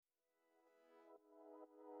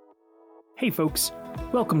Hey folks,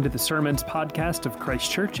 welcome to the Sermons podcast of Christ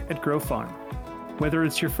Church at Grove Farm. Whether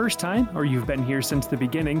it's your first time or you've been here since the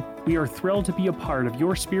beginning, we are thrilled to be a part of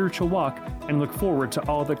your spiritual walk and look forward to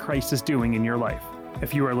all that Christ is doing in your life.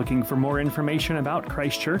 If you are looking for more information about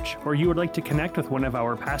Christ Church or you would like to connect with one of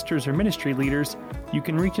our pastors or ministry leaders, you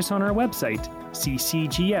can reach us on our website,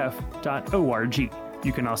 ccgf.org.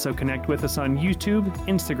 You can also connect with us on YouTube,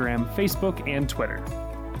 Instagram, Facebook, and Twitter.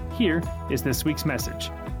 Here is this week's message.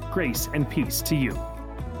 Grace and peace to you.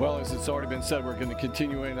 Well, as it's already been said, we're going to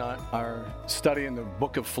continue in our study in the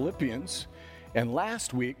book of Philippians. And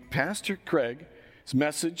last week, Pastor Craig's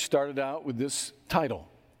message started out with this title,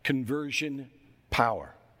 Conversion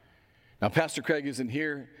Power. Now, Pastor Craig isn't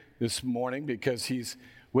here this morning because he's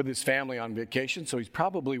with his family on vacation, so he's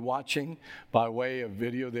probably watching by way of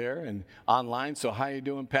video there and online. So how you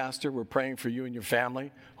doing, Pastor? We're praying for you and your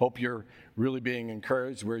family. Hope you're really being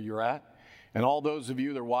encouraged where you're at. And all those of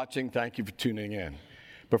you that are watching, thank you for tuning in.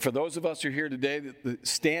 But for those of us who are here today, the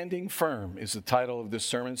Standing Firm is the title of this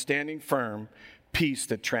sermon, Standing Firm, Peace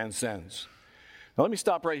That Transcends. Now let me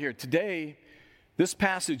stop right here. Today, this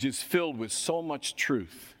passage is filled with so much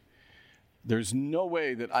truth. There's no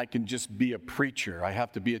way that I can just be a preacher. I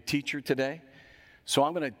have to be a teacher today. So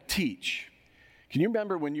I'm going to teach. Can you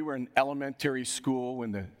remember when you were in elementary school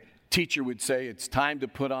when the teacher would say, it's time to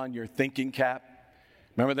put on your thinking cap?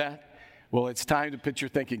 Remember that? Well, it's time to put your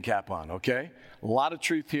thinking cap on, okay? A lot of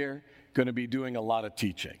truth here, going to be doing a lot of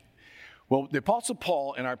teaching. Well, the Apostle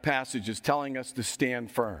Paul in our passage is telling us to stand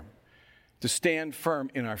firm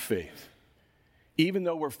in our faith. Even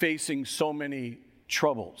though we're facing so many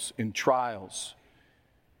troubles and trials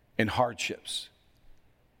and hardships.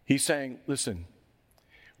 He's saying, listen,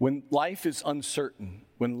 when life is uncertain,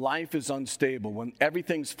 when life is unstable, when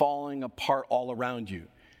everything's falling apart all around you,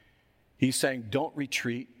 he's saying, don't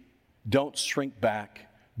retreat. Don't shrink back.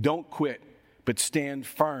 Don't quit, but stand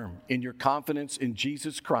firm in your confidence in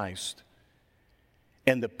Jesus Christ,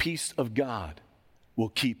 and the peace of God will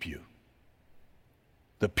keep you.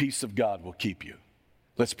 The peace of God will keep you.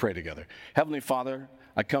 Let's pray together. Heavenly Father,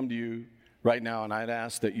 I come to you right now, and I'd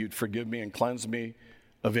ask that you'd forgive me and cleanse me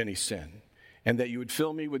of any sin, and that you would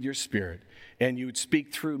fill me with your Spirit, and you would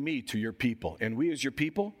speak through me to your people. And we as your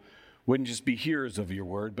people wouldn't just be hearers of your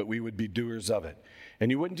word, but we would be doers of it. And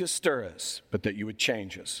you wouldn't just stir us, but that you would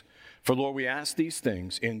change us. For Lord, we ask these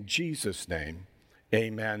things in Jesus' name,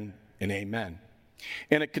 amen and amen.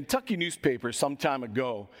 In a Kentucky newspaper some time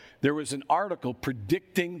ago, there was an article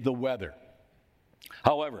predicting the weather.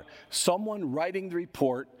 However, someone writing the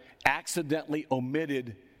report accidentally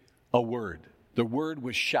omitted a word. The word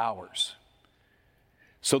was showers.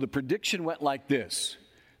 So the prediction went like this.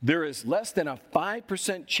 There is less than a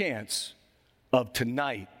 5% chance of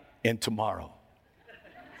tonight and tomorrow.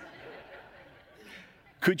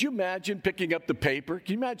 Could you imagine picking up the paper?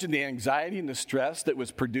 Can you imagine the anxiety and the stress that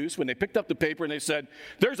was produced when they picked up the paper and they said,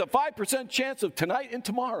 there's a 5% chance of tonight and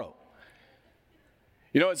tomorrow?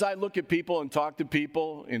 You know, as I look at people and talk to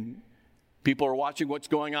people, and people are watching what's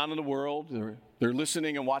going on in the world, they're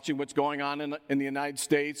listening and watching what's going on in the United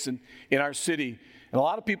States and in our city. And a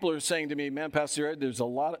lot of people are saying to me, man, Pastor Ed, there's a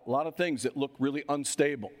lot of things that look really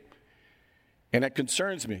unstable. And that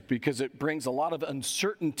concerns me because it brings a lot of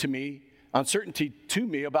uncertainty to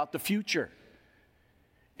me about the future.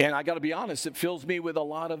 And I got to be honest, it fills me with a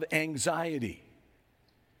lot of anxiety.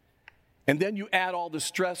 And then you add all the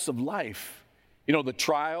stress of life, you know, the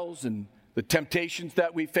trials and the temptations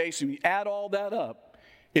that we face, and you add all that up,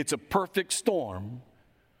 it's a perfect storm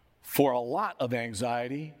for a lot of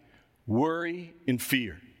anxiety, worry, and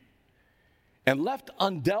fear. And left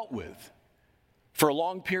undealt with for a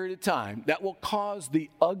long period of time, that will cause the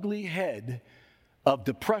ugly head of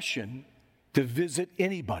depression to visit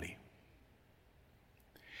anybody.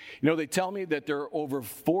 You know, they tell me that there are over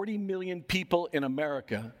 40 million people in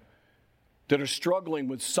America that are struggling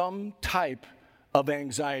with some type of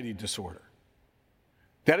anxiety disorder.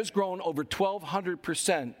 That has grown over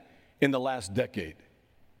 1,200% in the last decade.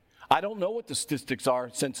 I don't know what the statistics are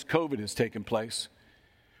since COVID has taken place,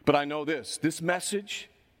 but I know this message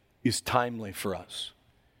is timely for us.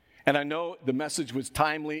 And I know the message was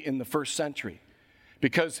timely in the first century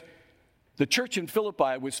because the church in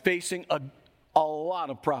Philippi was facing a lot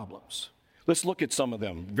of problems. Let's look at some of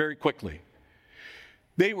them very quickly.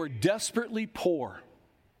 They were desperately poor.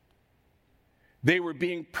 They were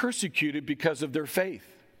being persecuted because of their faith.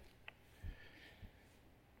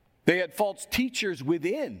 They had false teachers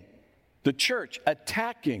within the church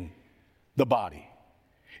attacking the body.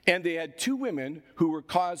 And they had two women who were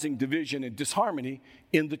causing division and disharmony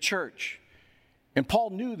in the church. And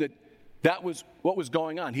Paul knew that That was what was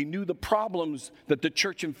going on. He knew the problems that the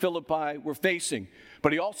church in Philippi were facing,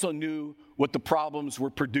 but he also knew what the problems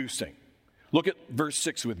were producing. Look at verse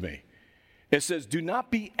 6 with me. It says, do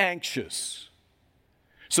not be anxious.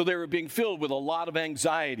 So they were being filled with a lot of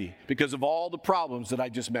anxiety because of all the problems that I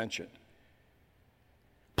just mentioned.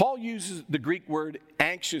 Paul uses the Greek word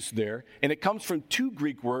anxious there, and it comes from two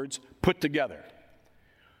Greek words put together.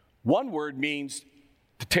 One word means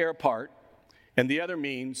to tear apart, and the other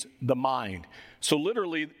means the mind. So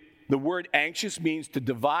literally, the word anxious means to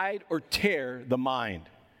divide or tear the mind.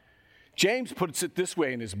 James puts it this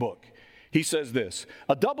way in his book. He says this,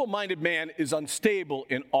 a double-minded man is unstable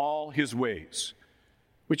in all his ways,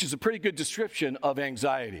 which is a pretty good description of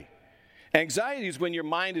anxiety. Anxiety is when your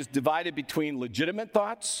mind is divided between legitimate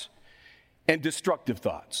thoughts and destructive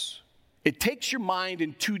thoughts. It takes your mind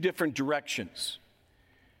in two different directions.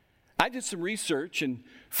 I did some research and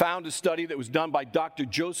found a study that was done by Dr.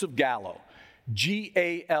 Joseph Gallo,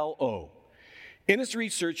 G-A-L-O. In his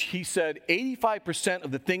research, he said 85%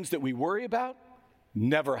 of the things that we worry about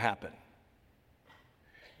never happen.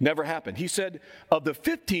 Never happened. He said of the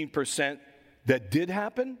 15% that did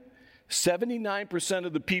happen, 79%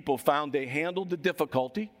 of the people found they handled the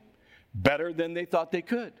difficulty better than they thought they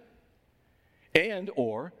could. And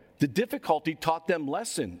or the difficulty taught them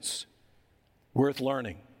lessons worth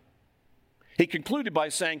learning. He concluded by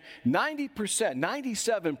saying 90%,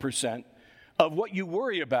 97% of what you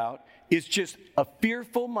worry about is just a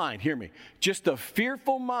fearful mind. Hear me. Just a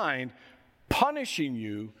fearful mind punishing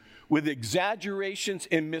you with exaggerations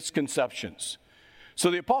and misconceptions.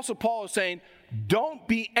 So the Apostle Paul is saying, don't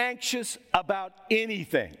be anxious about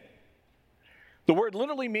anything. The word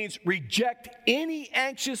literally means reject any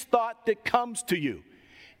anxious thought that comes to you.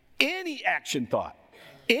 Any anxious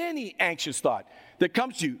thought that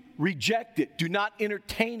comes to you, reject it. Do not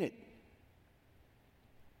entertain it.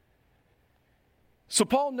 So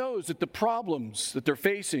Paul knows that the problems that they're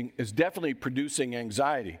facing is definitely producing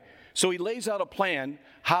anxiety. So he lays out a plan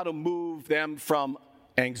how to move them from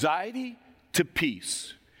anxiety to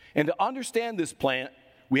peace. And to understand this plan,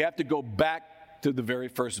 we have to go back to the very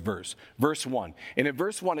first verse, verse 1. And in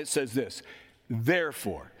verse 1 it says this,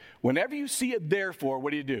 therefore. Whenever you see a therefore,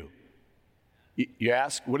 what do? You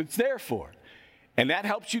ask what it's there for. And that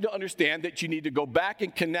helps you to understand that you need to go back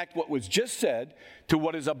and connect what was just said to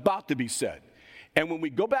what is about to be said. And when we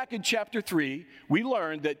go back in chapter 3, we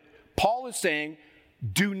learn that Paul is saying,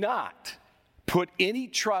 do not put any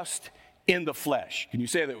trust in the flesh. Can you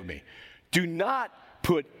say that with me? Do not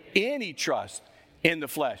put any trust in the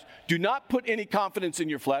flesh. Do not put any confidence in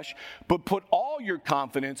your flesh, but put all your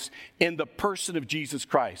confidence in the person of Jesus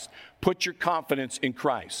Christ. Put your confidence in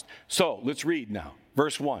Christ. So let's read now.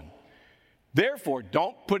 Verse 1. Therefore,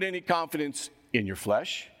 don't put any confidence in your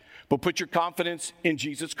flesh, but put your confidence in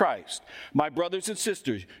Jesus Christ. My brothers and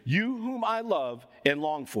sisters, you whom I love and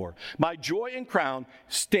long for, my joy and crown,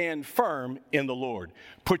 stand firm in the Lord.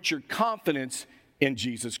 Put your confidence in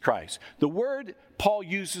Jesus Christ. The word Paul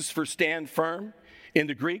uses for stand firm in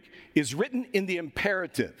the Greek is written in the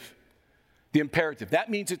imperative. The imperative. That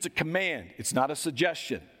means it's a command. It's not a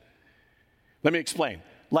suggestion. Let me explain.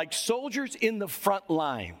 Like soldiers in the front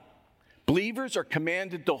line, believers are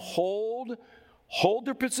commanded to hold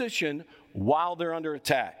their position while they're under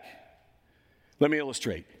attack. Let me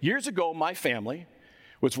illustrate. Years ago, my family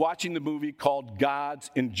was watching the movie called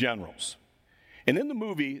Gods and Generals. And in the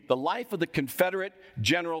movie, the life of the Confederate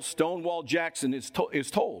General Stonewall Jackson is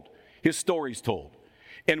told. His story's told.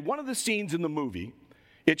 And one of the scenes in the movie,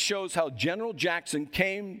 it shows how General Jackson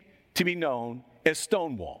came to be known as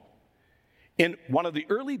Stonewall. In one of the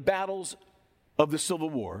early battles of the Civil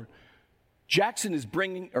War, Jackson is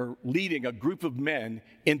leading a group of men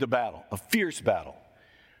into battle, a fierce battle.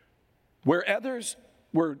 Where others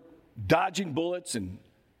were dodging bullets and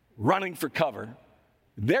running for cover,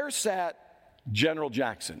 there sat General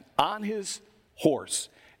Jackson on his horse,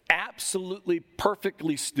 absolutely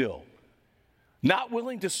perfectly still, not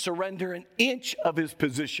willing to surrender an inch of his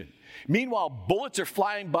position. Meanwhile, bullets are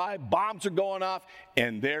flying by, bombs are going off,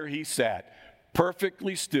 and there he sat,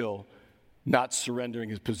 perfectly still, not surrendering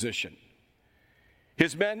his position.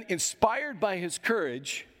 His men, inspired by his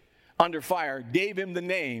courage under fire, gave him the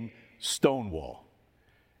name Stonewall.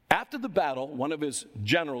 After the battle, one of his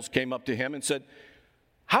generals came up to him and said,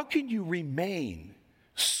 how can you remain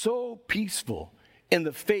so peaceful in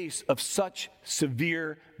the face of such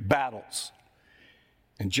severe battles?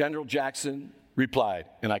 And General Jackson replied,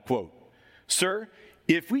 and I quote, sir,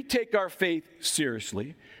 if we take our faith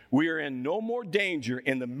seriously, we are in no more danger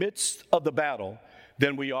in the midst of the battle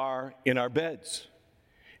than we are in our beds.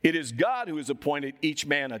 It is God who has appointed each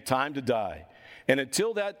man a time to die, and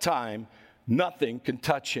until that time, nothing can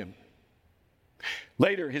touch him.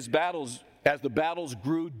 Later, as the battles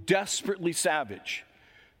grew desperately savage,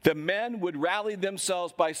 the men would rally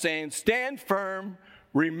themselves by saying, "Stand firm,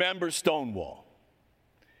 remember Stonewall."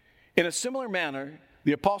 In a similar manner,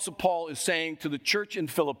 the Apostle Paul is saying to the church in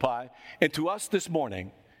Philippi and to us this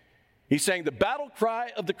morning, he's saying the battle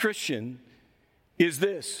cry of the Christian is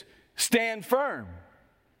this: stand firm,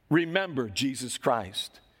 remember Jesus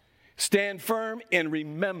Christ. Stand firm and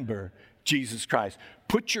remember Jesus Christ.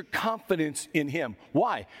 Put your confidence in him.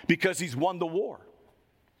 Why? Because he's won the war.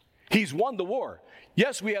 He's won the war.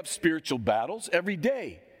 Yes, we have spiritual battles every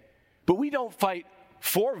day, but we don't fight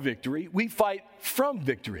for victory. We fight from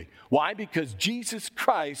victory. Why? Because Jesus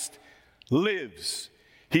Christ lives.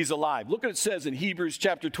 He's alive. Look what it says in Hebrews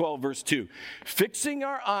chapter 12, verse 2. Fixing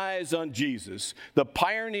our eyes on Jesus, the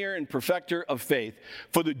pioneer and perfecter of faith,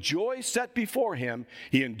 for the joy set before him,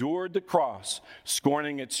 he endured the cross,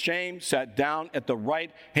 scorning its shame, sat down at the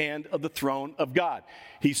right hand of the throne of God.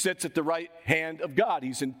 He sits at the right hand of God.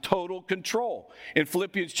 He's in total control. In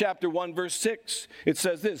Philippians chapter 1, verse 6, it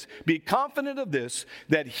says this: be confident of this,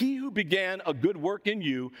 that he who began a good work in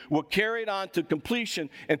you will carry it on to completion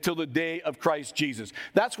until the day of Christ Jesus.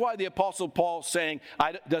 That's why the Apostle Paul is saying,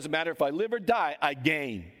 it doesn't matter if I live or die, I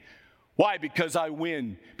gain. Why? Because I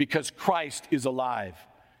win, because Christ is alive.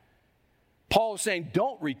 Paul is saying,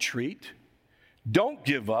 don't retreat, don't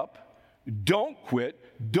give up, don't quit,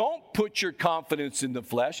 don't put your confidence in the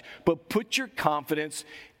flesh, but put your confidence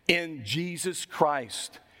in Jesus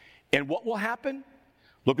Christ. And what will happen?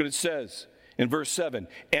 Look what it says in verse 7.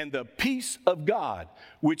 And the peace of God,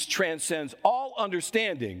 which transcends all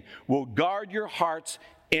understanding, will guard your hearts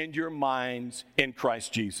and your minds in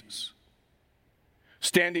Christ Jesus.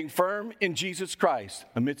 Standing firm in Jesus Christ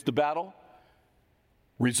amidst the battle,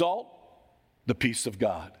 result, the peace of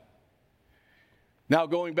God. Now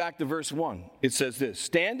going back to verse 1, it says this: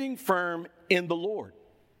 standing firm in the Lord.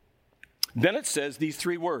 Then it says these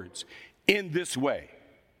three words: in this way.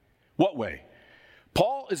 What way?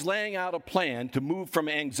 Paul is laying out a plan to move from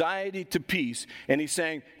anxiety to peace, and he's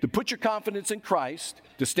saying to put your confidence in Christ,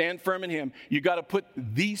 to stand firm in him, you got to put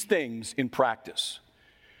these things in practice.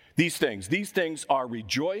 These things are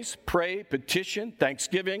rejoice, pray, petition,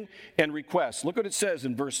 thanksgiving, and request. Look what it says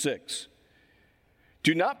in verse 6.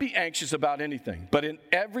 Do not be anxious about anything, but in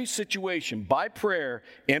every situation, by prayer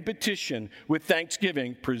and petition, with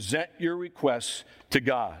thanksgiving, present your requests to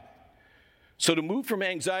God. So to move from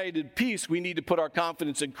anxiety to peace, we need to put our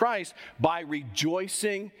confidence in Christ by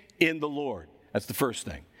rejoicing in the Lord. That's the first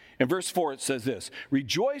thing. In verse 4, it says this: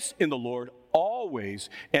 rejoice in the Lord always,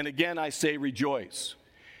 and again I say rejoice.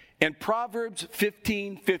 In Proverbs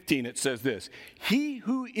 15:15, it says this: he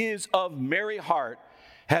who is of merry heart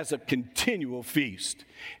has a continual feast.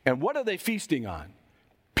 And what are they feasting on?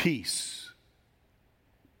 Peace.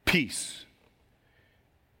 Peace.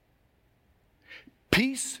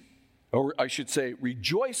 Peace, or I should say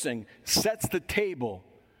rejoicing, sets the table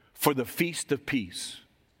for the feast of peace.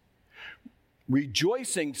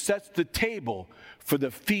 Rejoicing sets the table for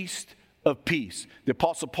the feast of peace. The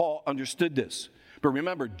Apostle Paul understood this. But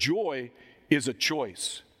remember, joy is a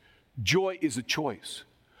choice. Joy is a choice.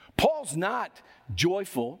 Paul's not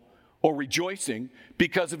joyful or rejoicing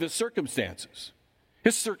because of his circumstances.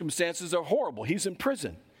 His circumstances are horrible. He's in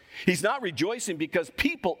prison. He's not rejoicing because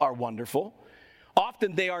people are wonderful.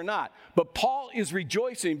 Often they are not. But Paul is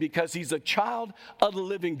rejoicing because he's a child of the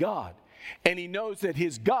living God. And he knows that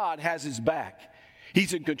his God has his back.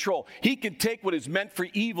 He's in control. He can take what is meant for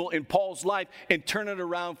evil in Paul's life and turn it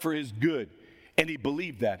around for his good. And he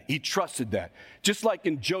believed that. He trusted that. Just like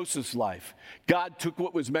in Joseph's life, God took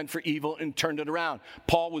what was meant for evil and turned it around.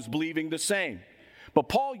 Paul was believing the same. But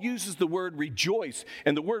Paul uses the word rejoice,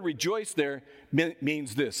 and the word rejoice there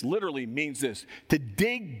means this, literally means this: to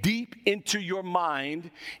dig deep into your mind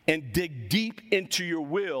and dig deep into your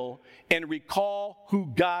will and recall who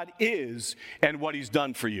God is and what he's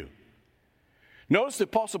done for you. Notice the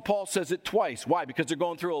Apostle Paul says it twice. Why? Because they're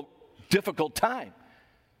going through a difficult time.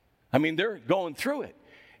 I mean, they're going through it.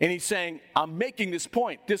 And he's saying, I'm making this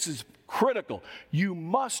point. This is critical. You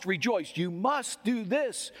must rejoice. You must do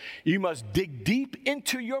this. You must dig deep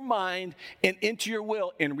into your mind and into your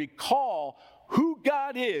will and recall who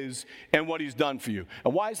God is and what he's done for you.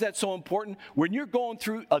 And why is that so important? When you're going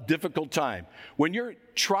through a difficult time, when your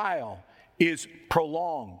trial is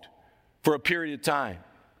prolonged for a period of time,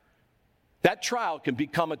 that trial can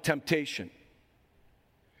become a temptation.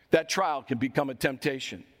 That trial can become a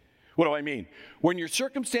temptation. What do I mean? When your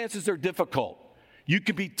circumstances are difficult, you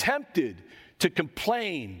can be tempted to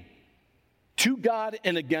complain to God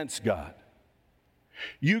and against God.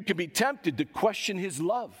 You can be tempted to question his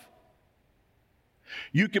love.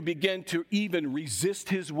 You can begin to even resist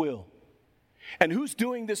his will. And who's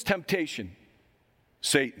doing this temptation?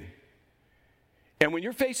 Satan. And when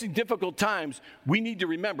you're facing difficult times, we need to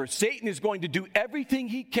remember Satan is going to do everything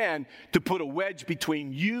he can to put a wedge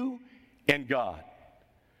between you and God.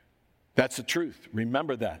 That's the truth.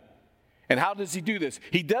 Remember that. And how does he do this?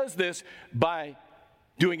 He does this by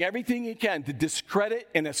doing everything he can to discredit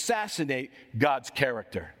and assassinate God's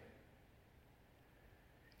character.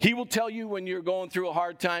 He will tell you when you're going through a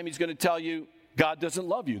hard time, he's going to tell you, God doesn't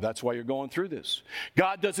love you. That's why you're going through this.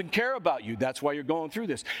 God doesn't care about you. That's why you're going through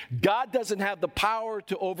this. God doesn't have the power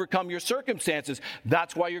to overcome your circumstances.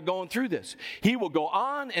 That's why you're going through this. He will go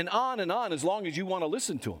on and on and on as long as you want to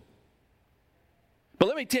listen to him. But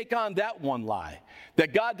let me take on that one lie,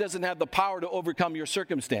 that God doesn't have the power to overcome your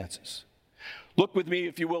circumstances. Look with me,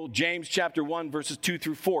 if you will, James chapter 1, verses 2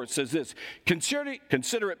 through 4. It says this: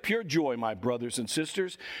 Consider it pure joy, my brothers and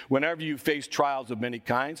sisters, whenever you face trials of many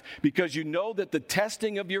kinds, because you know that the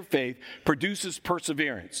testing of your faith produces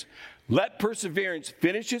perseverance. Let perseverance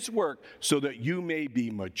finish its work so that you may be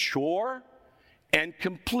mature and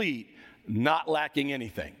complete, not lacking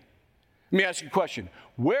anything. Let me ask you a question.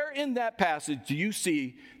 Where in that passage do you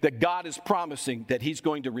see that God is promising that he's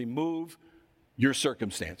going to remove your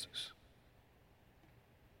circumstances?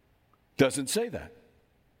 Doesn't say that.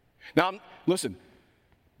 Now, listen,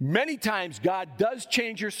 many times God does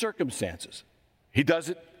change your circumstances. He does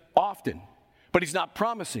it often, but he's not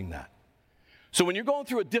promising that. So when you're going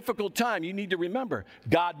through a difficult time, you need to remember,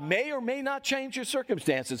 God may or may not change your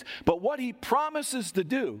circumstances, but what he promises to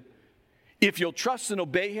do, if you'll trust and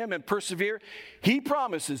obey him and persevere, he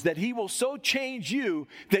promises that he will so change you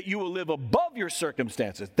that you will live above your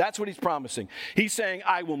circumstances. That's what he's promising. He's saying,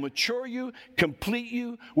 I will mature you, complete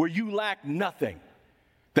you, where you lack nothing.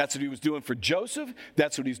 That's what he was doing for Joseph.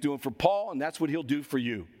 That's what he's doing for Paul, and that's what he'll do for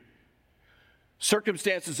you.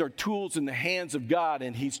 Circumstances are tools in the hands of God,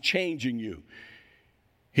 and he's changing you.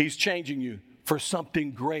 He's changing you for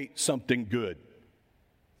something great, something good.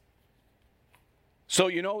 So,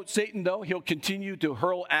 you know, Satan, though, he'll continue to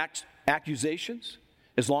hurl accusations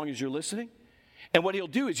as long as you're listening. And what he'll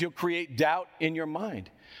do is he'll create doubt in your mind,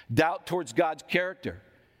 doubt towards God's character.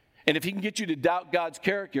 And if he can get you to doubt God's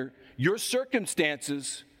character, your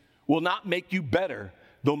circumstances will not make you better,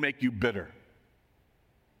 they'll make you bitter.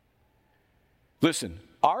 Listen,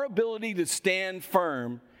 our ability to stand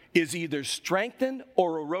firm is either strengthened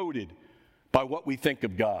or eroded by what we think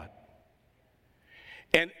of God.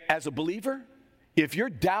 And as a believer, if you're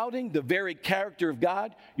doubting the very character of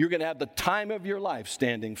God, you're going to have the time of your life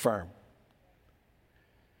standing firm.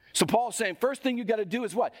 So Paul's saying, first thing you got to do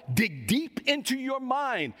is what? Dig deep into your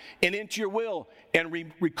mind and into your will and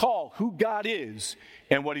recall who God is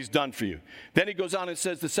and what he's done for you. Then he goes on and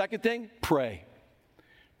says the second thing, pray.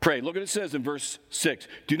 Pray. Look what it says in verse 6.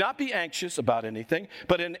 Do not be anxious about anything,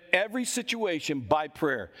 but in every situation by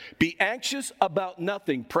prayer. Be anxious about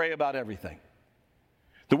nothing, pray about everything.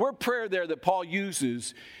 The word prayer there that Paul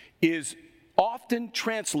uses is often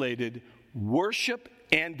translated worship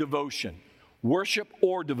and devotion. Worship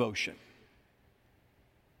or devotion.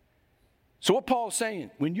 So what Paul is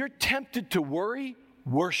saying, when you're tempted to worry,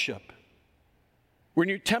 worship. When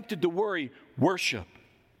you're tempted to worry, worship.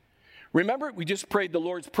 Remember, we just prayed the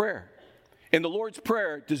Lord's Prayer. In the Lord's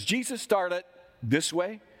Prayer, does Jesus start it this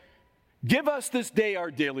way? Give us this day our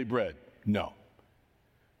daily bread. No.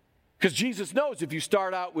 Because Jesus knows if you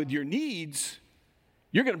start out with your needs,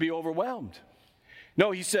 you're going to be overwhelmed. No,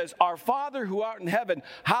 he says, Our Father who art in heaven,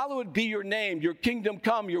 hallowed be your name. Your kingdom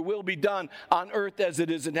come, your will be done on earth as it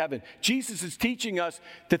is in heaven. Jesus is teaching us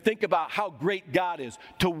to think about how great God is,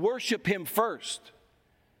 to worship him first.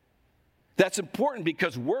 That's important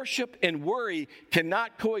because worship and worry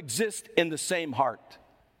cannot coexist in the same heart.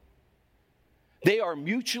 They are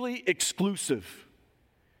mutually exclusive.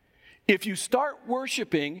 If you start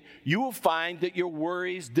worshiping, you will find that your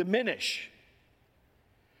worries diminish.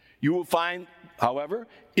 You will find, however,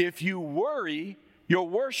 if you worry, your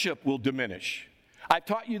worship will diminish. I've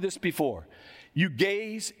taught you this before. You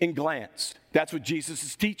gaze and glance. That's what Jesus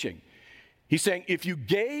is teaching. He's saying if you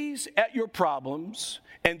gaze at your problems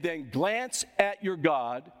and then glance at your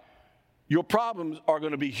God, your problems are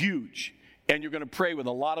going to be huge, and you're going to pray with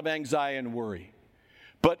a lot of anxiety and worry.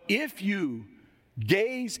 But if you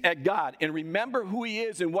gaze at God and remember who he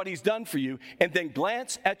is and what he's done for you, and then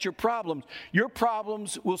glance at your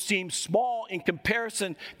problems will seem small in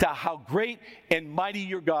comparison to how great and mighty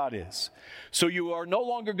your God is. So you are no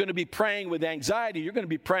longer going to be praying with anxiety. You're going to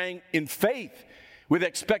be praying in faith, with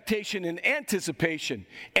expectation and anticipation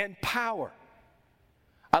and power.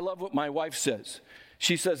 I love what my wife says.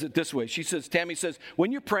 She says it this way. Tammy says,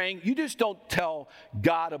 when you're praying, you just don't tell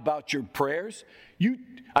God about your prayers. You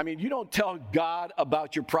don't tell God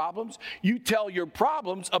about your problems. You tell your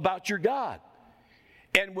problems about your God.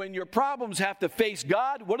 And when your problems have to face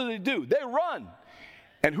God, what do? They run.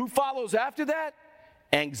 And who follows after that?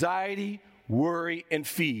 Anxiety, worry, and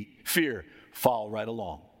fear follow right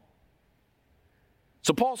along.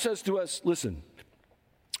 So Paul says to us, listen,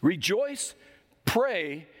 rejoice,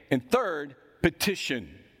 pray, and third,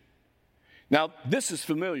 petition. Now, this is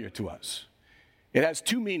familiar to us. It has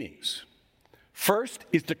two meanings. First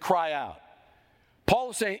is to cry out.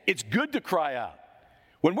 Paul is saying it's good to cry out.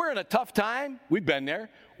 When we're in a tough time, we've been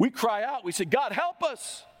there, we cry out. We say, God, help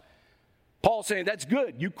us. Paul's saying that's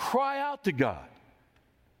good. You cry out to God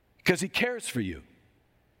because he cares for you.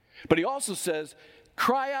 But he also says,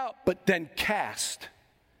 cry out, but then cast.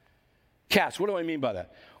 Cast, what do I mean by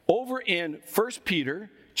that? Over in 1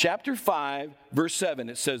 Peter chapter 5, verse 7,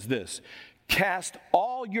 it says this, cast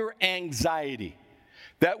all your anxiety.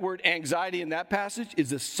 That word anxiety in that passage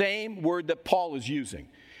is the same word that Paul is using.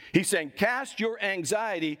 He's saying, cast your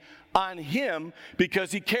anxiety on him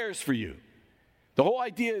because he cares for you. The whole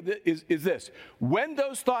idea is this. When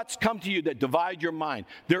those thoughts come to you that divide your mind,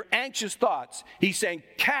 they're anxious thoughts, he's saying,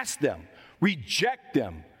 cast them, reject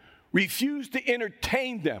them, refuse to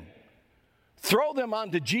entertain them, throw them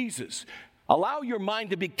onto Jesus. Allow your mind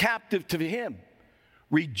to be captive to him.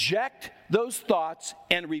 Reject those thoughts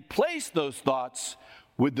and replace those thoughts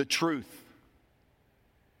with the truth.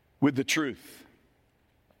 With the truth.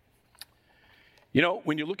 You know,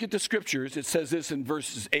 when you look at the scriptures, it says this in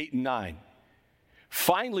verses 8 and 9.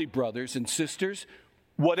 Finally, brothers and sisters,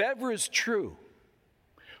 whatever is true,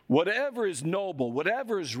 whatever is noble,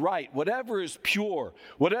 whatever is right, whatever is pure,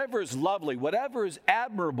 whatever is lovely, whatever is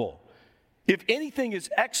admirable, if anything is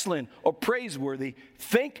excellent or praiseworthy,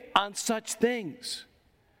 think on such things.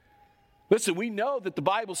 Listen, we know that the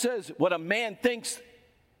Bible says what a man thinks,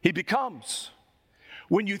 he becomes.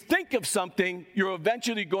 When you think of something, you're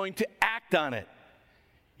eventually going to act on it.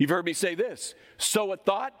 You've heard me say this, sow a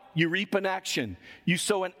thought, you reap an action. You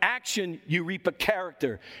sow an action, you reap a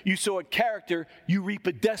character. You sow a character, you reap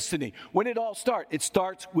a destiny. When it all starts, it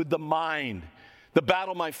starts with the mind. The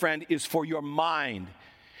battle, my friend, is for your mind.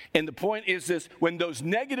 And the point is this, when those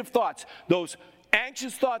negative thoughts, those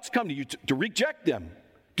anxious thoughts come to you, to reject them.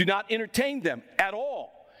 Do not entertain them at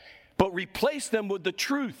all, but replace them with the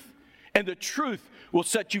truth, and the truth will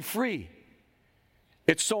set you free.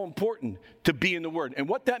 It's so important to be in the Word. And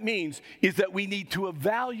what that means is that we need to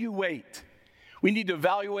evaluate. We need to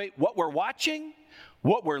evaluate what we're watching,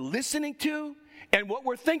 what we're listening to, and what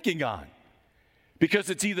we're thinking on. Because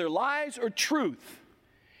it's either lies or truth.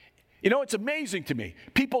 You know, it's amazing to me.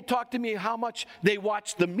 People talk to me how much they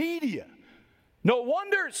watch the media. No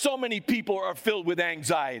wonder so many people are filled with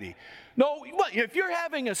anxiety. No, if you're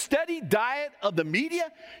having a steady diet of the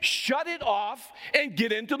media, shut it off and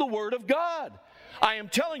get into the Word of God. I am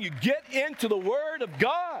telling you, get into the Word of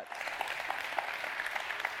God.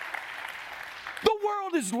 The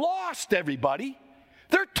world is lost, everybody.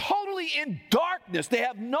 They're totally in darkness. They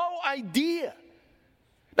have no idea.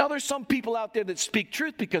 Now, there's some people out there that speak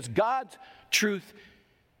truth because God's truth,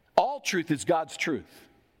 all truth is God's truth.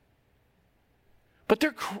 But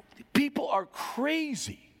people are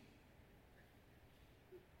crazy.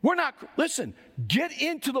 Listen, get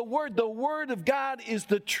into the Word. The Word of God is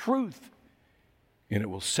the truth, and it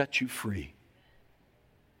will set you free.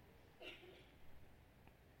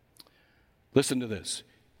 Listen to this.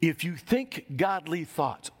 If you think godly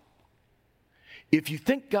thoughts,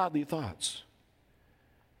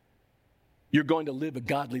 you're going to live a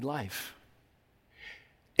godly life.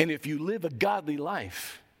 And if you live a godly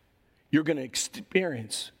life, you're going to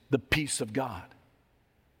experience the peace of God.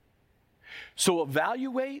 So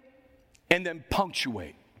evaluate and then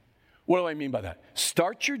punctuate. What do I mean by that?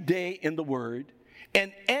 Start your day in the Word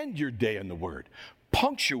and end your day in the Word.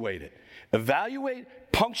 Punctuate it. Evaluate,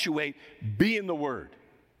 punctuate, be in the Word.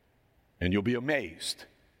 And you'll be amazed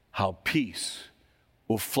how peace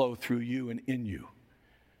will flow through you and in you,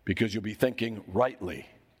 because you'll be thinking rightly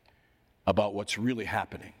about what's really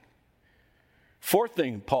happening. Fourth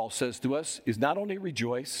thing Paul says to us is not only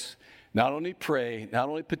rejoice, not only pray, not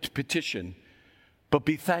only petition, but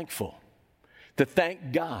be thankful. To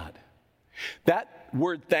thank God. That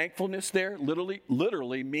word thankfulness there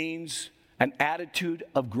literally means an attitude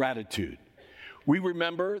of gratitude. We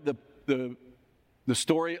remember the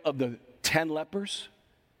story of the 10 lepers.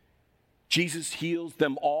 Jesus heals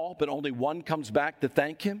them all, but only one comes back to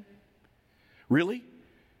thank him. Really?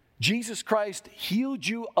 Jesus Christ healed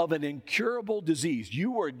you of an incurable disease.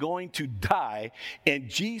 You were going to die, and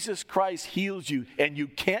Jesus Christ heals you, and you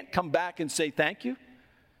can't come back and say thank you?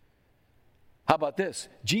 How about this?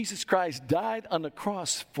 Jesus Christ died on the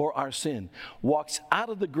cross for our sin, walks out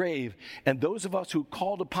of the grave, and those of us who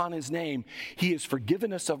called upon his name, he has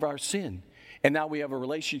forgiven us of our sin. And now we have a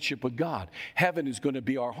relationship with God. Heaven is going to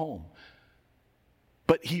be our home.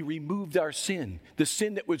 But he removed our sin, the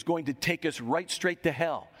sin that was going to take us right straight to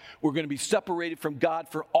hell. We're going to be separated from God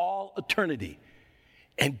for all eternity.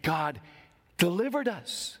 And God delivered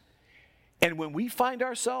us. And when we find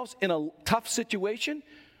ourselves in a tough situation,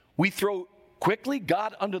 we throw quickly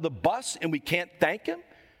God under the bus and we can't thank him?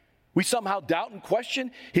 We somehow doubt and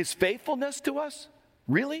question his faithfulness to us?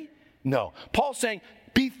 Really? No. Paul's saying,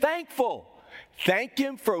 be thankful. Thank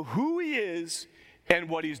him for who he is and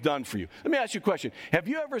what he's done for you. Let me ask you a question. Have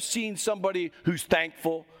you ever seen somebody who's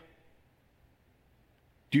thankful?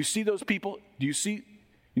 Do you see those people? Do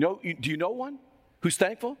you know one who's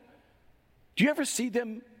thankful? Do you ever see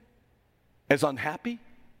them as unhappy?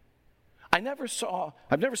 I've never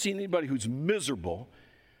seen anybody who's miserable,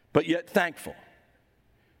 but yet thankful.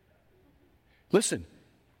 Listen,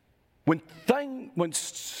 when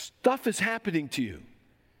stuff is happening to you,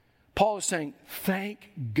 Paul is saying,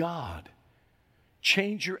 thank God.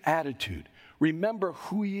 Change your attitude. Remember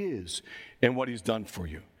who he is and what he's done for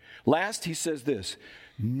you. Last, he says this,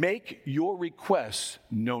 make your requests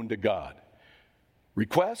known to God.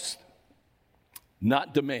 Requests,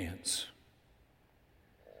 not demands.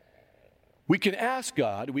 We can ask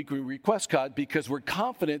God, we can request God because we're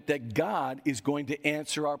confident that God is going to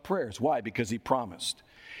answer our prayers. Why? Because he promised.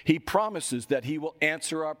 He promises that he will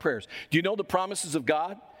answer our prayers. Do you know the promises of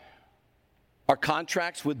God are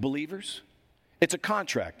contracts with believers? It's a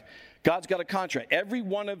contract. God's got a contract. Every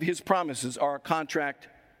one of his promises are a contract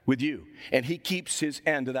with you. And he keeps his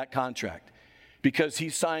end of that contract because he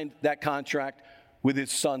signed that contract with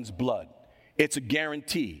his son's blood. It's a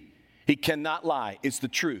guarantee. He cannot lie. It's the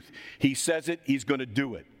truth. He says it, he's going to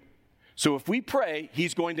do it. So if we pray,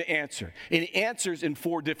 he's going to answer. And he answers in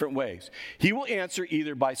 4 different ways. He will answer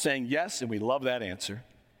either by saying yes, and we love that answer,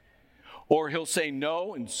 or he'll say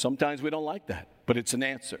no, and sometimes we don't like that, but it's an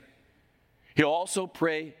answer. He'll also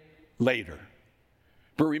pray later.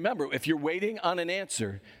 But remember, if you're waiting on an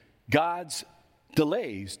answer, God's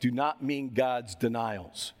delays do not mean God's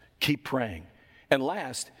denials. Keep praying. And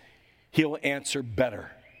last, he'll answer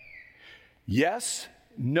better. Yes,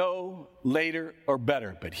 no, later, or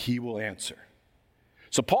better, but he will answer.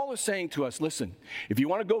 So Paul is saying to us, listen, if you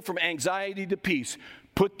want to go from anxiety to peace,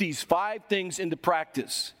 put these 5 things into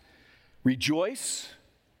practice. Rejoice,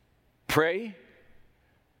 pray,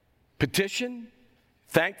 petition,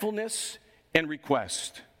 thankfulness, and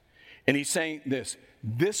request. And he's saying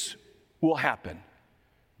this will happen.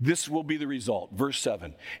 This will be the result. Verse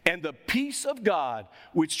 7. And the peace of God,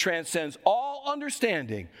 which transcends all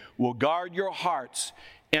understanding, will guard your hearts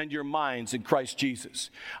and your minds in Christ Jesus.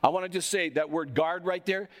 I want to just say that word guard right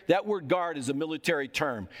there, that word guard is a military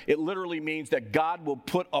term. It literally means that God will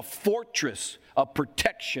put a fortress of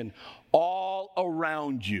protection all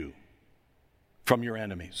around you from your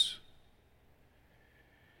enemies.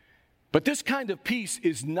 But this kind of peace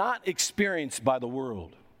is not experienced by the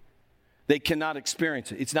world. They cannot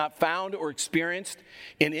experience it. It's not found or experienced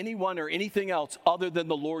in anyone or anything else other than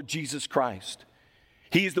the Lord Jesus Christ.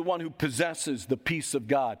 He is the one who possesses the peace of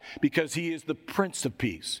God because he is the Prince of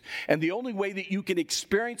Peace. And the only way that you can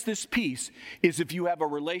experience this peace is if you have a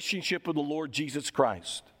relationship with the Lord Jesus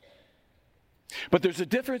Christ. But there's a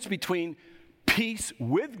difference between peace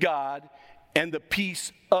with God and the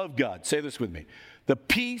peace of God. Say this with me. The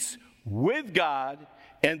peace with God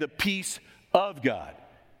and the peace of God.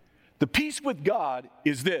 The peace with God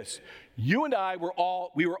is this. You and I were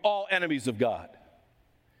all enemies of God.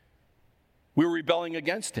 We were rebelling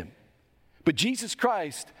against him. But Jesus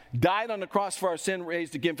Christ died on the cross for our sin,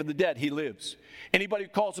 raised again from the dead. He lives. Anybody who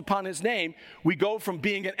calls upon his name, we go from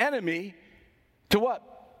being an enemy to what?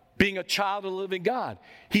 Being a child of the living God.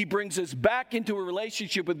 He brings us back into a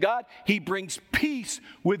relationship with God. He brings peace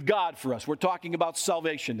with God for us. We're talking about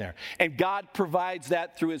salvation there. And God provides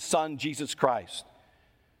that through his son, Jesus Christ.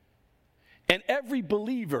 And every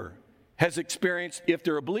believer has experienced, if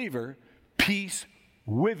they're a believer, peace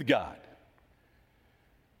with God.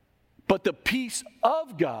 But the peace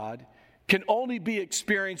of God can only be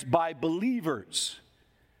experienced by believers.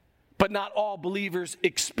 But not all believers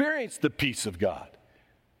experience the peace of God.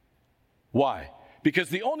 Why? Because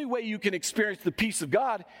the only way you can experience the peace of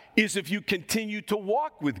God is if you continue to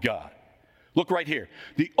walk with God. Look right here.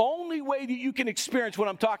 The only way that you can experience what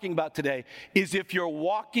I'm talking about today is if you're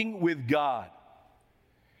walking with God.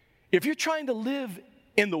 If you're trying to live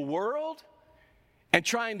in the world and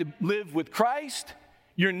trying to live with Christ,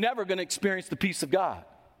 you're never going to experience the peace of God.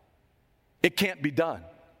 It can't be done.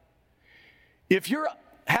 If you're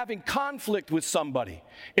having conflict with somebody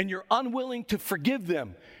and you're unwilling to forgive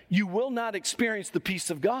them, you will not experience the peace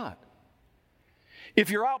of God. If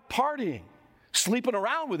you're out partying, sleeping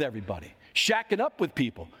around with everybody, shacking up with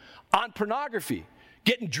people, on pornography,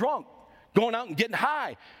 getting drunk, going out and getting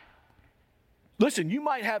high, listen, you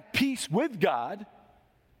might have peace with God,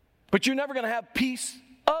 but you're never going to have peace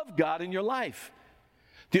of God in your life.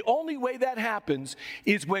 The only way that happens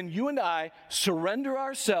is when you and I surrender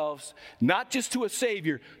ourselves, not just to a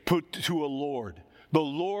Savior, but to a Lord. The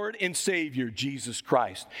Lord and Savior, Jesus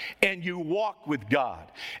Christ. And you walk with God.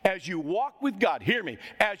 As you walk with God, hear me,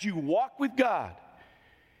 as you walk with God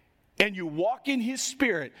and you walk in His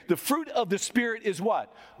Spirit, the fruit of the Spirit is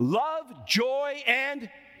what? Love, joy, and,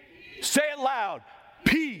 say it loud,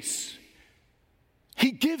 peace.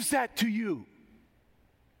 He gives that to you.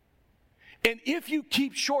 And if you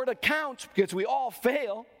keep short accounts, because we all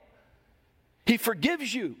fail, He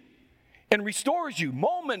forgives you and restores you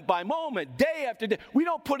moment by moment, day after day. We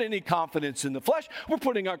don't put any confidence in the flesh. We're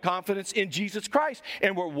putting our confidence in Jesus Christ,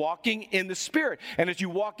 and we're walking in the Spirit. And as you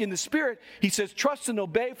walk in the Spirit, He says, trust and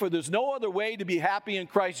obey, for there's no other way to be happy in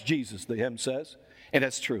Christ Jesus, the hymn says. And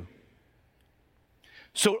that's true.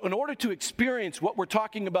 So in order to experience what we're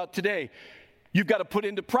talking about today, you've got to put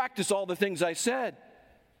into practice all the things I said.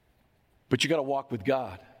 But you got to walk with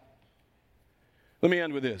God. Let me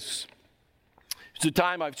end with this. It's a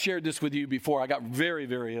time I've shared this with you before. I got very,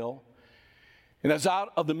 very ill. And I was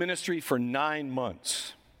out of the ministry for 9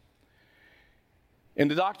 months. And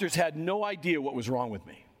the doctors had no idea what was wrong with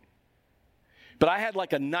me. But I had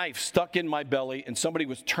like a knife stuck in my belly, and somebody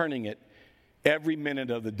was turning it every minute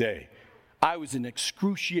of the day. I was in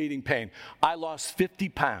excruciating pain. I lost 50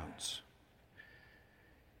 pounds.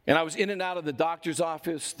 And I was in and out of the doctor's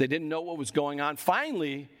office. They didn't know what was going on.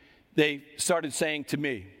 Finally, they started saying to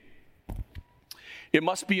me, it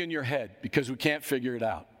must be in your head because we can't figure it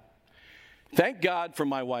out. Thank God for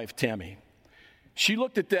my wife, Tammy. She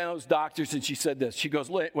looked at those doctors and she said this. She goes,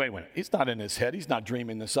 wait, it's not in his head. He's not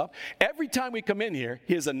dreaming this up. Every time we come in here,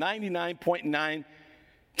 he has a 99.9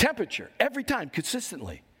 temperature. Every time,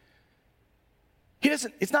 consistently.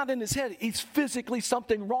 It's not in his head. It's physically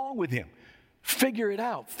something wrong with him. Figure it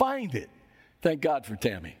out. Find it. Thank God for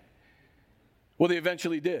Tammy. Well, they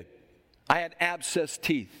eventually did. I had abscessed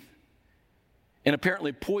teeth. And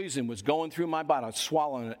apparently poison was going through my body. I was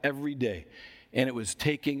swallowing it every day. And it was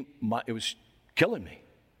killing me.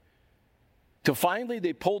 Till finally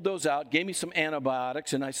they pulled those out, gave me some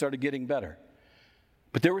antibiotics, and I started getting better.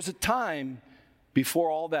 But there was a time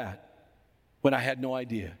before all that when I had no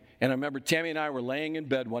idea. And I remember Tammy and I were laying in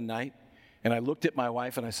bed one night. And I looked at my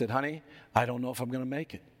wife and I said, honey, I don't know if I'm going to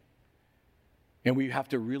make it. And we have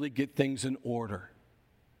to really get things in order.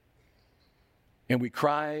 And we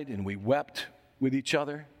cried and we wept with each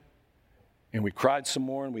other. And we cried some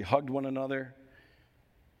more and we hugged one another.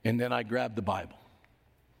 And then I grabbed the Bible.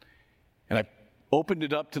 And I opened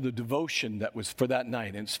it up to the devotion that was for that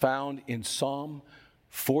night. And it's found in Psalm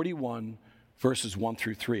 41, verses 1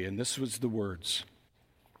 through 3. And this was the words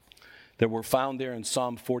that were found there in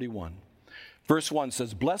Psalm 41. Verse 1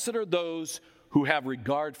 says, blessed are those who have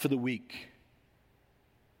regard for the weak.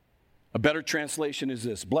 A better translation is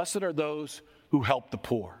this, blessed are those who help the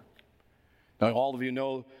poor. Now, all of you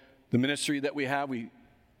know the ministry that we have. We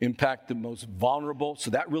impact the most vulnerable,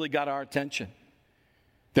 so that really got our attention.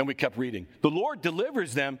 Then we kept reading. The Lord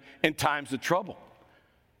delivers them in times of trouble.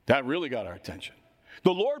 That really got our attention.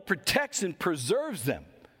 The Lord protects and preserves them.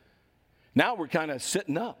 Now we're kind of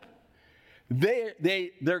sitting up.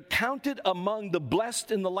 They're counted among the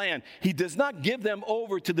blessed in the land. He does not give them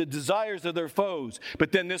over to the desires of their foes.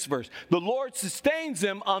 But then this verse, the Lord sustains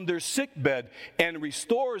them on their sick bed and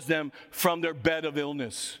restores them from their bed of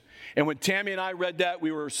illness. And when Tammy and I read that,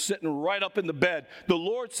 we were sitting right up in the bed. The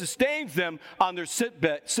Lord sustains them on their sick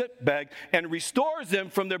bed and restores them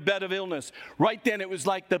from their bed of illness. Right then, it was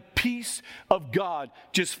like the peace of God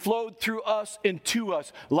just flowed through us and to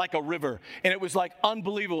us like a river. And it was like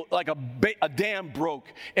unbelievable, like a dam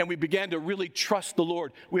broke. And we began to really trust the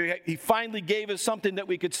Lord. He finally gave us something that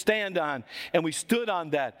we could stand on. And we stood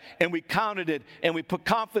on that. And we counted it. And we put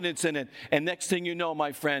confidence in it. And next thing you know,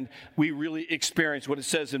 my friend, we really experienced what it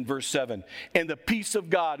says in verse 7. And the peace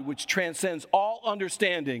of God, which transcends all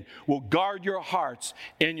understanding, will guard your hearts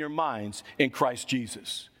and your minds in Christ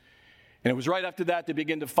Jesus. And it was right after that they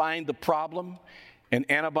began to find the problem and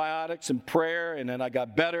antibiotics and prayer, and then I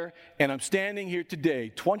got better. And I'm standing here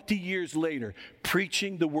today, 20 years later,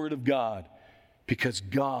 preaching the Word of God because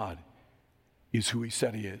God is who he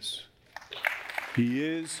said he is. He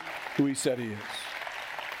is who he said he is.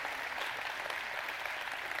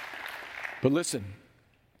 But listen,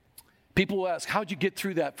 people will ask, how'd you get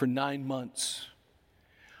through that for 9 months?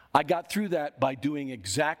 I got through that by doing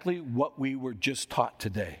exactly what we were just taught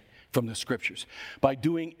today from the scriptures. By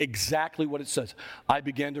doing exactly what it says. I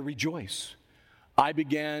began to rejoice. I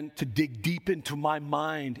began to dig deep into my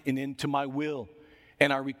mind and into my will.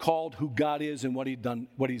 And I recalled who God is and what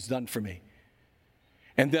he's done for me.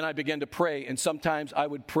 And then I began to pray, and sometimes I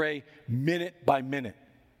would pray minute by minute.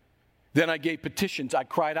 Then I gave petitions. I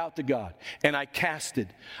cried out to God, and I casted.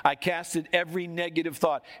 I casted every negative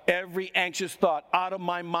thought, every anxious thought out of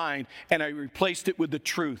my mind, and I replaced it with the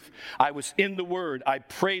truth. I was in the Word. I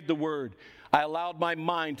prayed the Word. I allowed my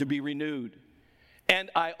mind to be renewed. And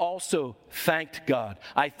I also thanked God.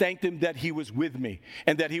 I thanked him that he was with me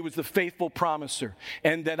and that he was the faithful promiser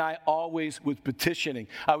and that I always was petitioning.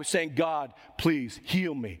 I was saying, God, please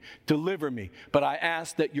heal me, deliver me. But I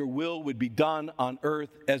asked that your will would be done on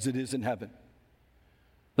earth as it is in heaven.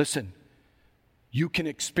 Listen, you can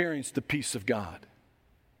experience the peace of God.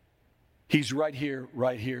 He's right here,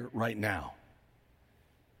 right now.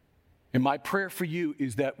 And my prayer for you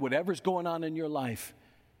is that whatever's going on in your life,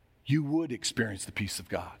 you would experience the peace of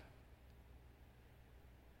God.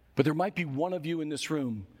 But there might be one of you in this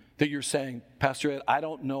room that you're saying, Pastor Ed, I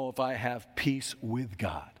don't know if I have peace with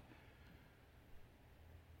God.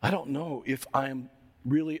 I don't know if I'm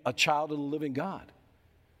really a child of the living God.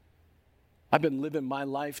 I've been living my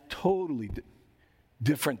life totally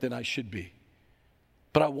different than I should be.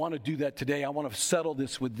 But I want to do that today. I want to settle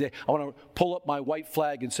this with today. I want to pull up my white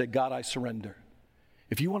flag and say, God, I surrender.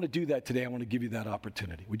 If you want to do that today, I want to give you that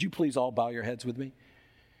opportunity. Would you please all bow your heads with me?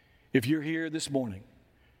 If you're here this morning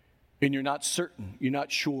and you're not certain, you're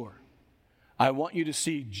not sure, I want you to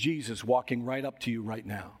see Jesus walking right up to you right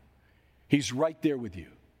now. He's right there with you.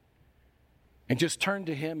 And just turn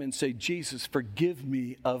to him and say, Jesus, forgive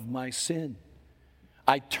me of my sin.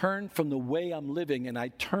 I turned from the way I'm living and I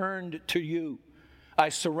turned to you. I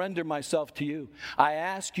surrender myself to you. I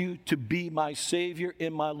ask you to be my Savior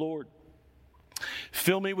and my Lord.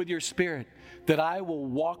 Fill me with your Spirit that I will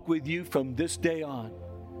walk with you from this day on,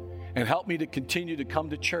 and help me to continue to come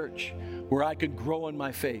to church where I can grow in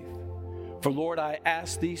my faith. For Lord, I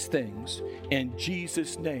ask these things in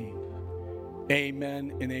Jesus' name.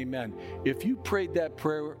 Amen and amen. If you prayed that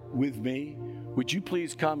prayer with me, would you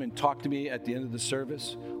please come and talk to me at the end of the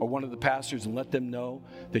service, or one of the pastors, and let them know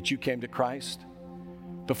that you came to Christ?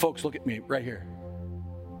 But folks, look at me right here.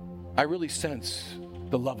 I really sense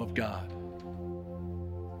the love of God.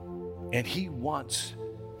 And he wants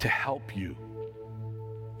to help you.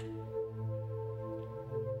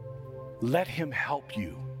 Let him help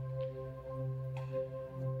you.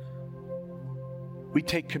 We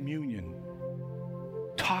take communion.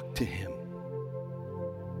 Talk to him.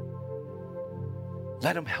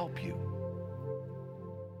 Let him help you.